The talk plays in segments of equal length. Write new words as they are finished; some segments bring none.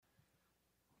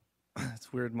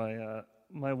It's weird.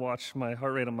 My watch, my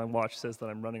heart rate on my watch says that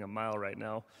I'm running a mile right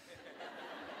now.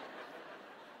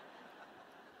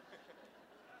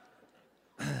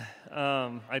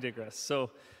 I digress.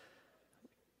 So,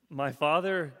 my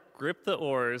father gripped the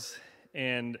oars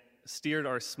and steered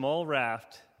our small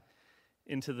raft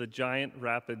into the giant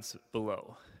rapids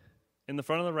below. In the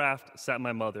front of the raft sat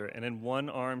my mother, and in one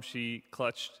arm she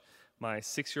clutched my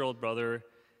 6-year-old brother,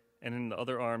 and in the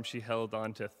other arm she held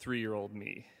on to 3-year-old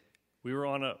me. We were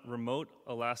on a remote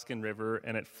Alaskan river,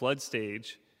 and at flood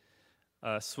stage,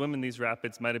 a swim in these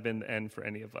rapids might have been the end for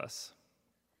any of us.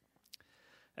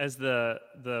 As the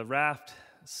raft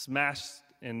smashed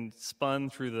and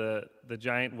spun through the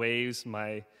giant waves,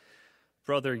 my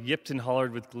brother yipped and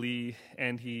hollered with glee,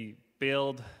 and he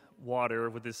bailed water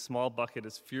with his small bucket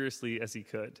as furiously as he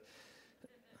could.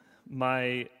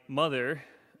 My mother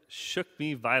shook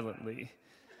me violently,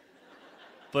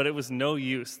 but it was no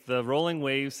use. The rolling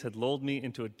waves had lulled me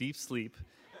into a deep sleep,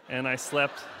 and I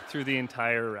slept through the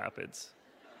entire rapids.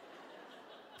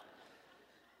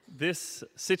 This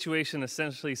situation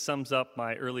essentially sums up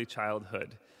my early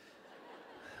childhood.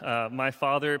 My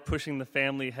father pushing the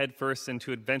family headfirst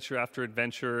into adventure after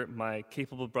adventure, my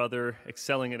capable brother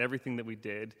excelling at everything that we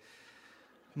did,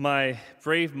 my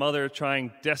brave mother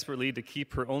trying desperately to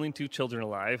keep her only 2 children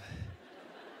alive,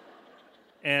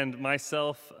 and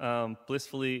myself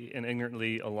blissfully and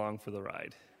ignorantly along for the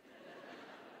ride.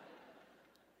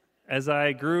 As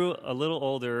I grew a little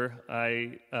older,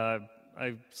 I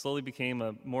slowly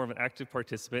became more of an active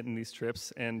participant in these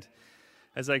trips, and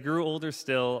as I grew older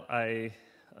still, I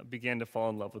began to fall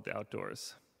in love with the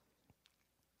outdoors.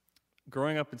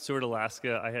 Growing up in Seward,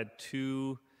 Alaska, I had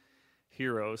 2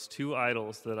 heroes, 2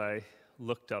 idols that I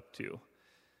looked up to.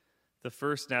 The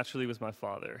first, naturally, was my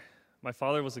father. My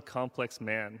father was a complex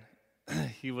man.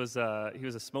 He was a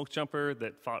smoke jumper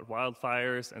that fought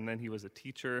wildfires, and then he was a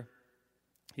teacher.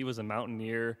 He was a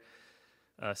mountaineer,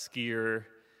 a skier.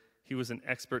 He was an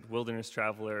expert wilderness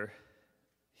traveler.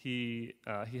 He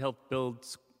helped build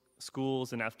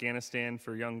schools in Afghanistan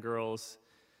for young girls.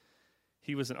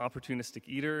 He was an opportunistic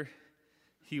eater.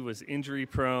 He was injury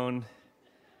prone.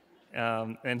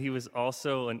 And he was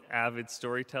also an avid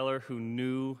storyteller who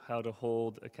knew how to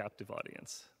hold a captive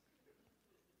audience.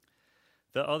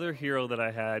 The other hero that I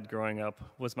had growing up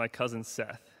was my cousin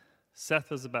Seth.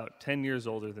 Seth was about 10 years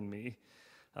older than me,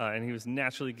 and he was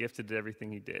naturally gifted at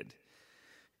everything he did.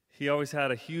 He always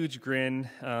had a huge grin,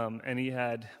 and he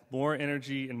had more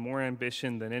energy and more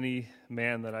ambition than any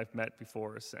man that I've met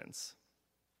before or since.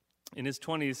 In his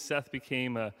 20s, Seth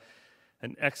became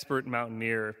an expert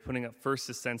mountaineer, putting up first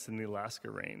ascents in the Alaska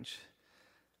range.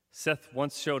 Seth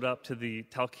once showed up to the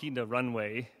Talkeetna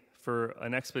runway for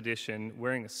an expedition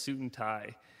wearing a suit and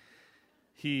tie.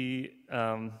 He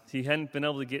hadn't been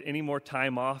able to get any more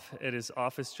time off at his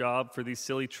office job for these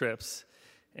silly trips.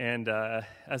 And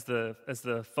as the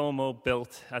FOMO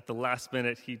built at the last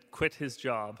minute, he quit his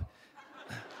job,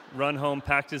 run home,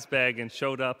 packed his bag, and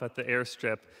showed up at the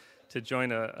airstrip to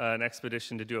join an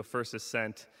expedition to do a first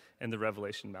ascent in the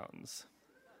Revelation Mountains.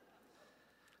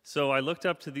 So I looked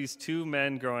up to these 2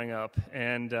 men growing up,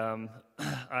 and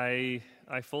I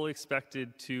fully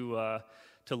expected to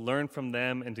learn from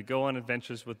them and to go on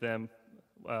adventures with them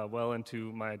well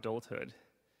into my adulthood.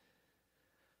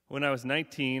 When I was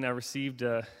 19, I received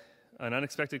an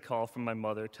unexpected call from my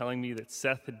mother telling me that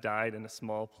Seth had died in a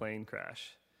small plane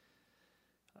crash.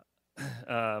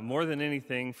 More than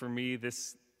anything, for me,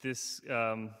 this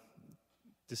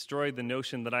destroyed the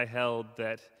notion that I held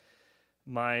that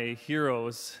my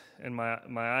heroes and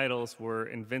my idols were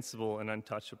invincible and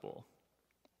untouchable.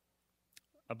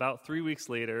 About 3 weeks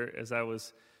later, as I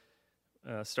was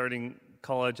starting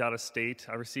college out of state,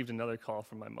 I received another call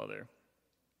from my mother.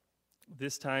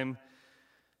 This time,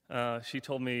 she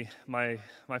told me my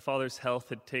father's health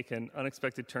had taken an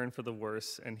unexpected turn for the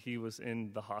worse, and he was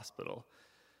in the hospital.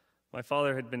 My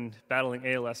father had been battling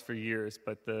ALS for years,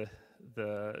 but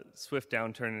the swift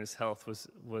downturn in his health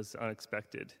was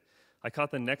unexpected. I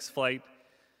caught the next flight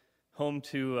home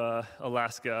to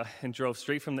Alaska and drove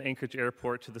straight from the Anchorage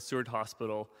airport to the Seward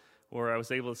Hospital, where I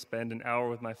was able to spend an hour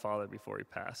with my father before he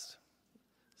passed.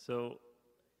 So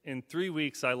in 3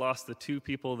 weeks, I lost the 2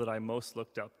 people that I most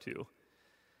looked up to.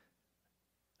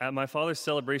 At my father's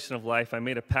celebration of life, I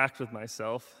made a pact with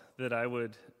myself that I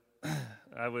would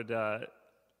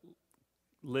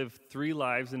live 3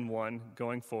 lives in one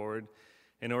going forward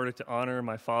in order to honor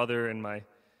my father and my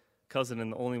cousin in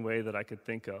the only way that I could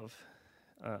think of.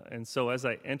 And so as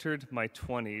I entered my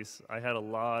 20s, I had a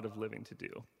lot of living to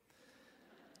do.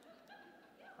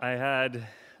 I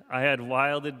had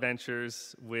wild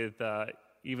adventures with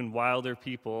even wilder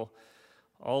people,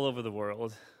 all over the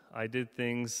world. I did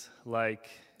things like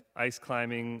ice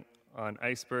climbing on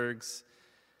icebergs,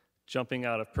 jumping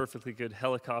out of perfectly good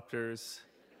helicopters.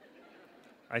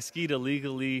 I skied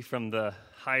illegally from the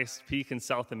highest peak in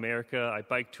South America. I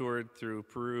bike toured through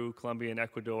Peru, Colombia, and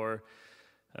Ecuador.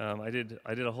 I did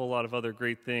a whole lot of other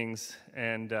great things.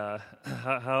 And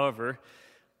however,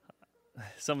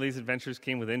 some of these adventures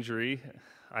came with injury.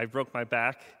 I broke my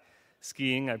back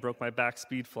skiing. I broke my back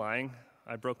speed flying.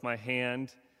 I broke my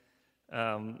hand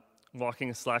walking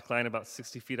a slack line about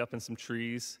 60 feet up in some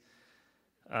trees.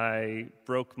 I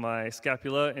broke my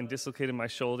scapula and dislocated my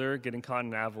shoulder getting caught in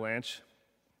an avalanche.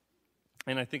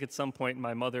 And I think at some point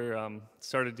my mother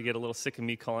started to get a little sick of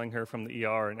me calling her from the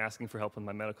ER and asking for help with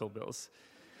my medical bills.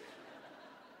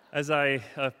 As I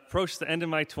approached the end of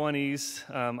my 20s,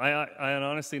 I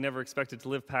honestly never expected to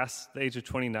live past the age of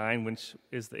 29, which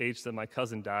is the age that my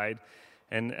cousin died.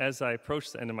 And as I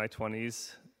approached the end of my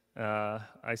 20s,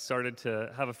 I started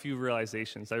to have a few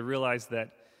realizations. I realized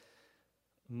that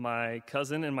my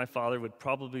cousin and my father would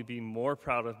probably be more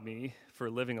proud of me for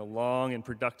living a long and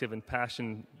productive and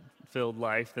passion-filled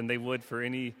life than they would for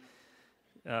any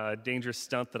dangerous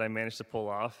stunt that I managed to pull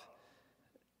off.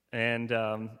 And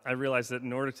I realized that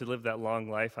in order to live that long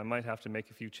life, I might have to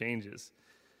make a few changes.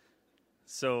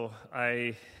 So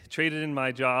I traded in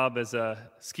my job as a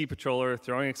ski patroller,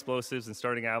 throwing explosives and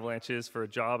starting avalanches, for a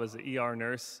job as an ER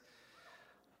nurse.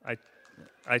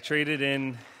 I traded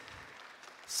in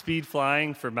speed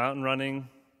flying for mountain running,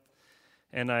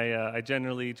 and I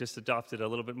generally just adopted a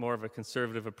little bit more of a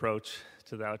conservative approach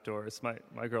to the outdoors.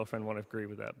 My girlfriend won't agree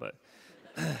with that, but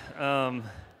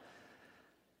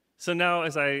so now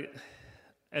as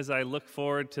I look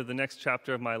forward to the next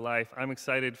chapter of my life, I'm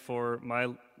excited for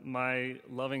my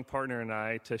loving partner and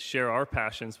I to share our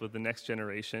passions with the next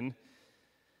generation.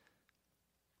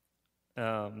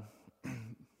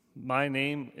 My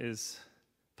name is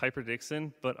Pyper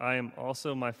Dixon, but I am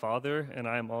also my father, and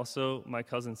I am also my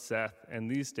cousin Seth. And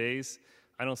these days,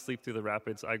 I don't sleep through the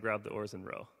rapids. I grab the oars and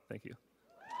row. Thank you.